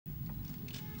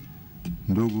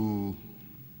Ndugu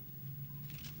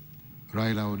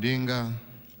Raila Odinga,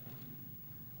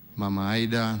 Mama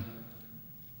Aida,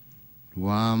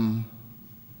 Luam,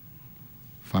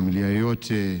 familia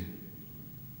yote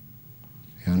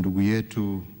ya ndugu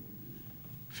yetu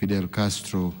Fidel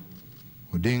Castro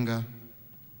Odinga.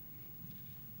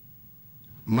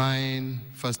 Mine,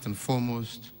 first and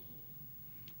foremost,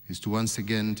 is to once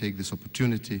again take this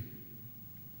opportunity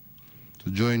to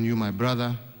join you, my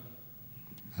brother,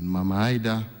 and Mama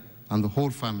Aida, and the whole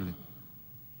family,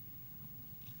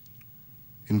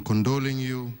 in condoling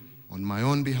you on my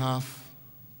own behalf,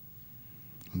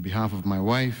 on behalf of my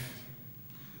wife,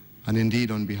 and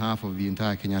indeed on behalf of the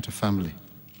entire Kenyatta family.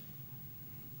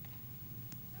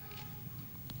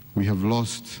 We have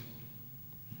lost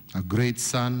a great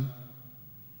son,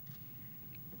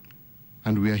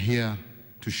 and we are here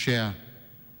to share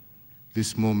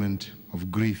this moment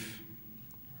of grief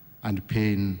and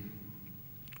pain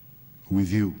with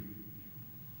you.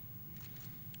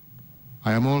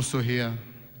 I am also here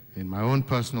in my own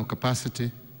personal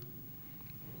capacity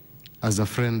as a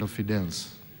friend of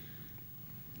Fidel's,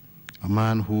 a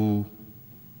man who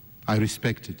I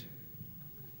respected.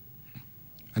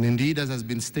 And indeed, as has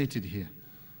been stated here,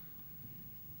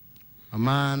 a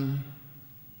man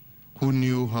who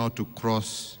knew how to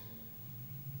cross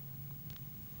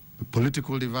the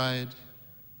political divide,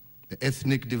 the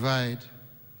ethnic divide,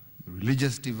 the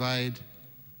religious divide,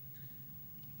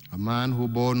 a man who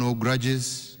bore no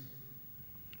grudges,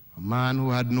 a man who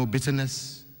had no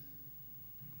bitterness,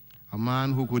 a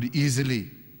man who could easily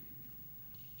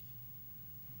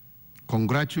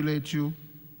congratulate you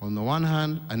on the one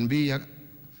hand and be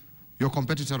your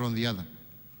competitor on the other.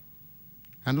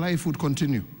 And life would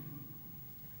continue.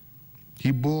 He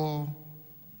bore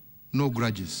no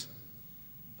grudges.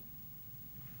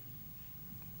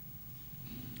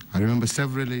 I remember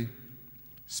severally,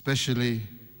 especially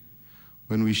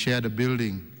when we shared a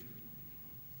building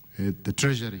at the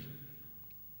Treasury,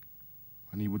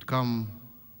 and he would come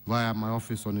via my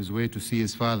office on his way to see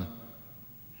his father.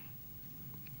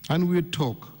 And we would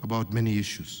talk about many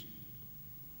issues.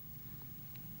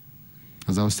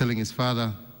 As I was telling his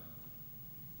father,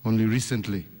 only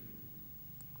recently,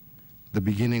 the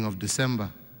beginning of December,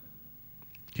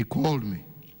 he called me.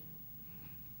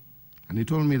 And he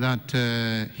told me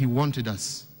that he wanted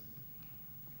us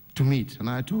to meet. And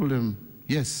I told him,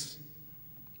 yes,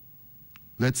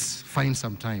 let's find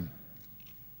some time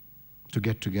to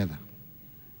get together.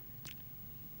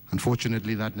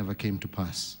 Unfortunately, that never came to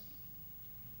pass.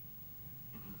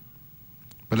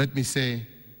 But let me say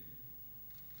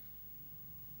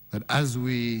that as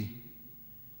we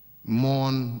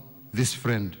mourn this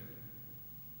friend,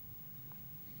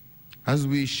 as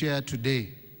we share today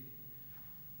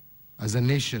as a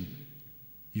nation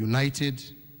united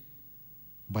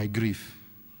by grief,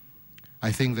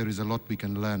 I think there is a lot we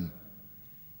can learn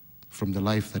from the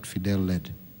life that Fidel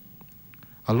led.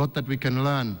 A lot that we can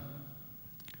learn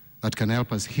that can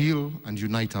help us heal and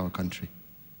unite our country.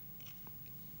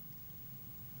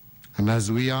 And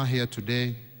as we are here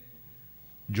today,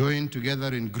 joined together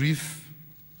in grief,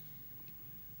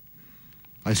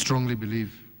 I strongly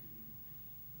believe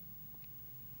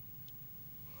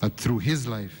that through his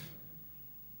life,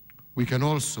 we can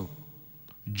also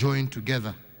join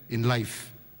together in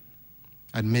life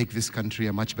and make this country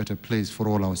a much better place for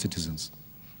all our citizens.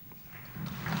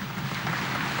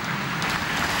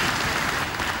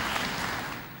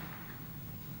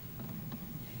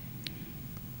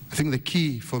 I think the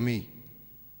key for me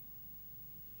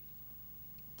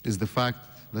is the fact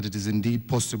that it is indeed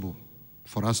possible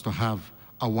for us to have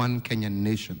a one Kenyan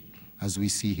nation as we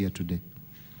see here today.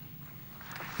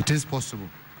 It is possible.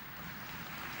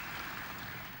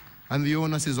 And the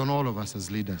onus is on all of us as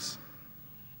leaders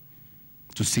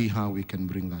to see how we can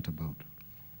bring that about,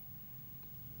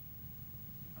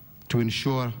 to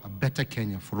ensure a better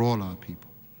Kenya for all our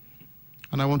people.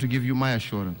 And I want to give you my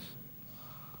assurance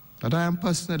that I am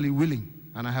personally willing,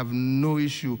 and I have no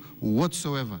issue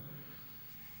whatsoever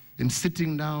in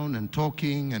sitting down and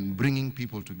talking and bringing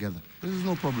people together. There is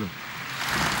no problem.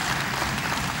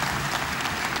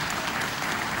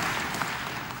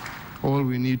 All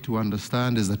we need to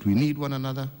understand is that we need one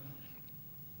another,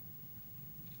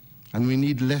 and we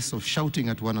need less of shouting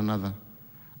at one another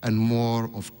and more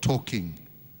of talking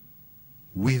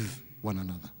with one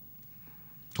another.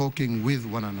 Talking with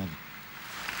one another.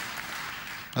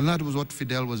 And that was what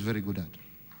Fidel was very good at.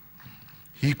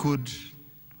 He could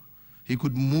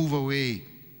move away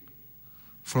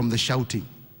from the shouting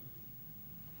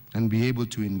and be able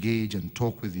to engage and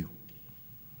talk with you.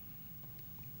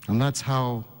 And that's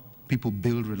how people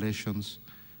build relations.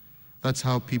 That's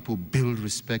how people build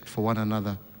respect for one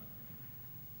another.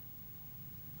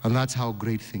 And that's how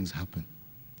great things happen.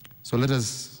 So let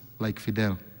us, like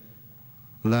Fidel,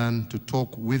 learn to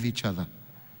talk with each other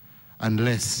and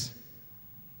less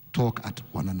talk at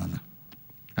one another.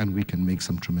 And we can make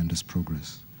some tremendous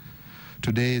progress.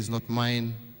 Today is not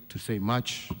mine to say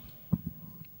much.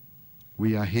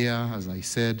 We are here, as I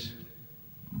said,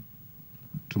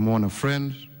 to mourn a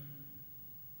friend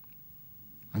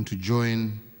and to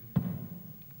join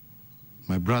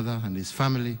my brother and his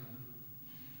family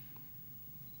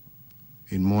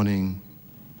in mourning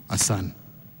a son.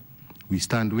 We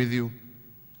stand with you.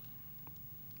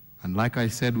 And like I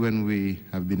said, when we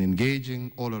have been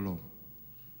engaging all along,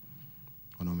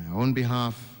 on my own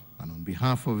behalf and on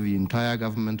behalf of the entire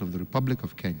government of the Republic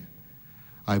of Kenya,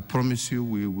 I promise you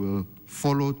we will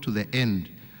follow to the end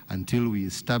until we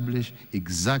establish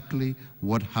exactly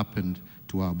what happened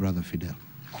to our brother Fidel.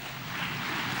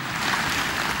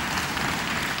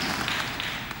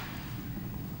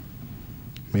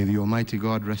 May the Almighty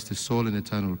God rest his soul in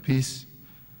eternal peace.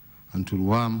 Until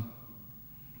Wam,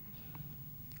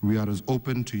 we are as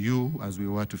open to you as we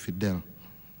were to Fidel.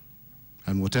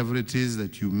 And whatever it is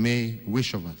that you may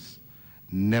wish of us,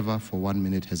 never for 1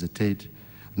 minute hesitate.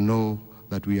 Know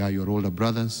that we are your older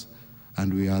brothers,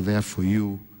 and we are there for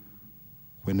you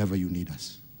whenever you need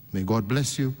us. May God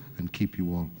bless you and keep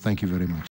you all. Thank you very much.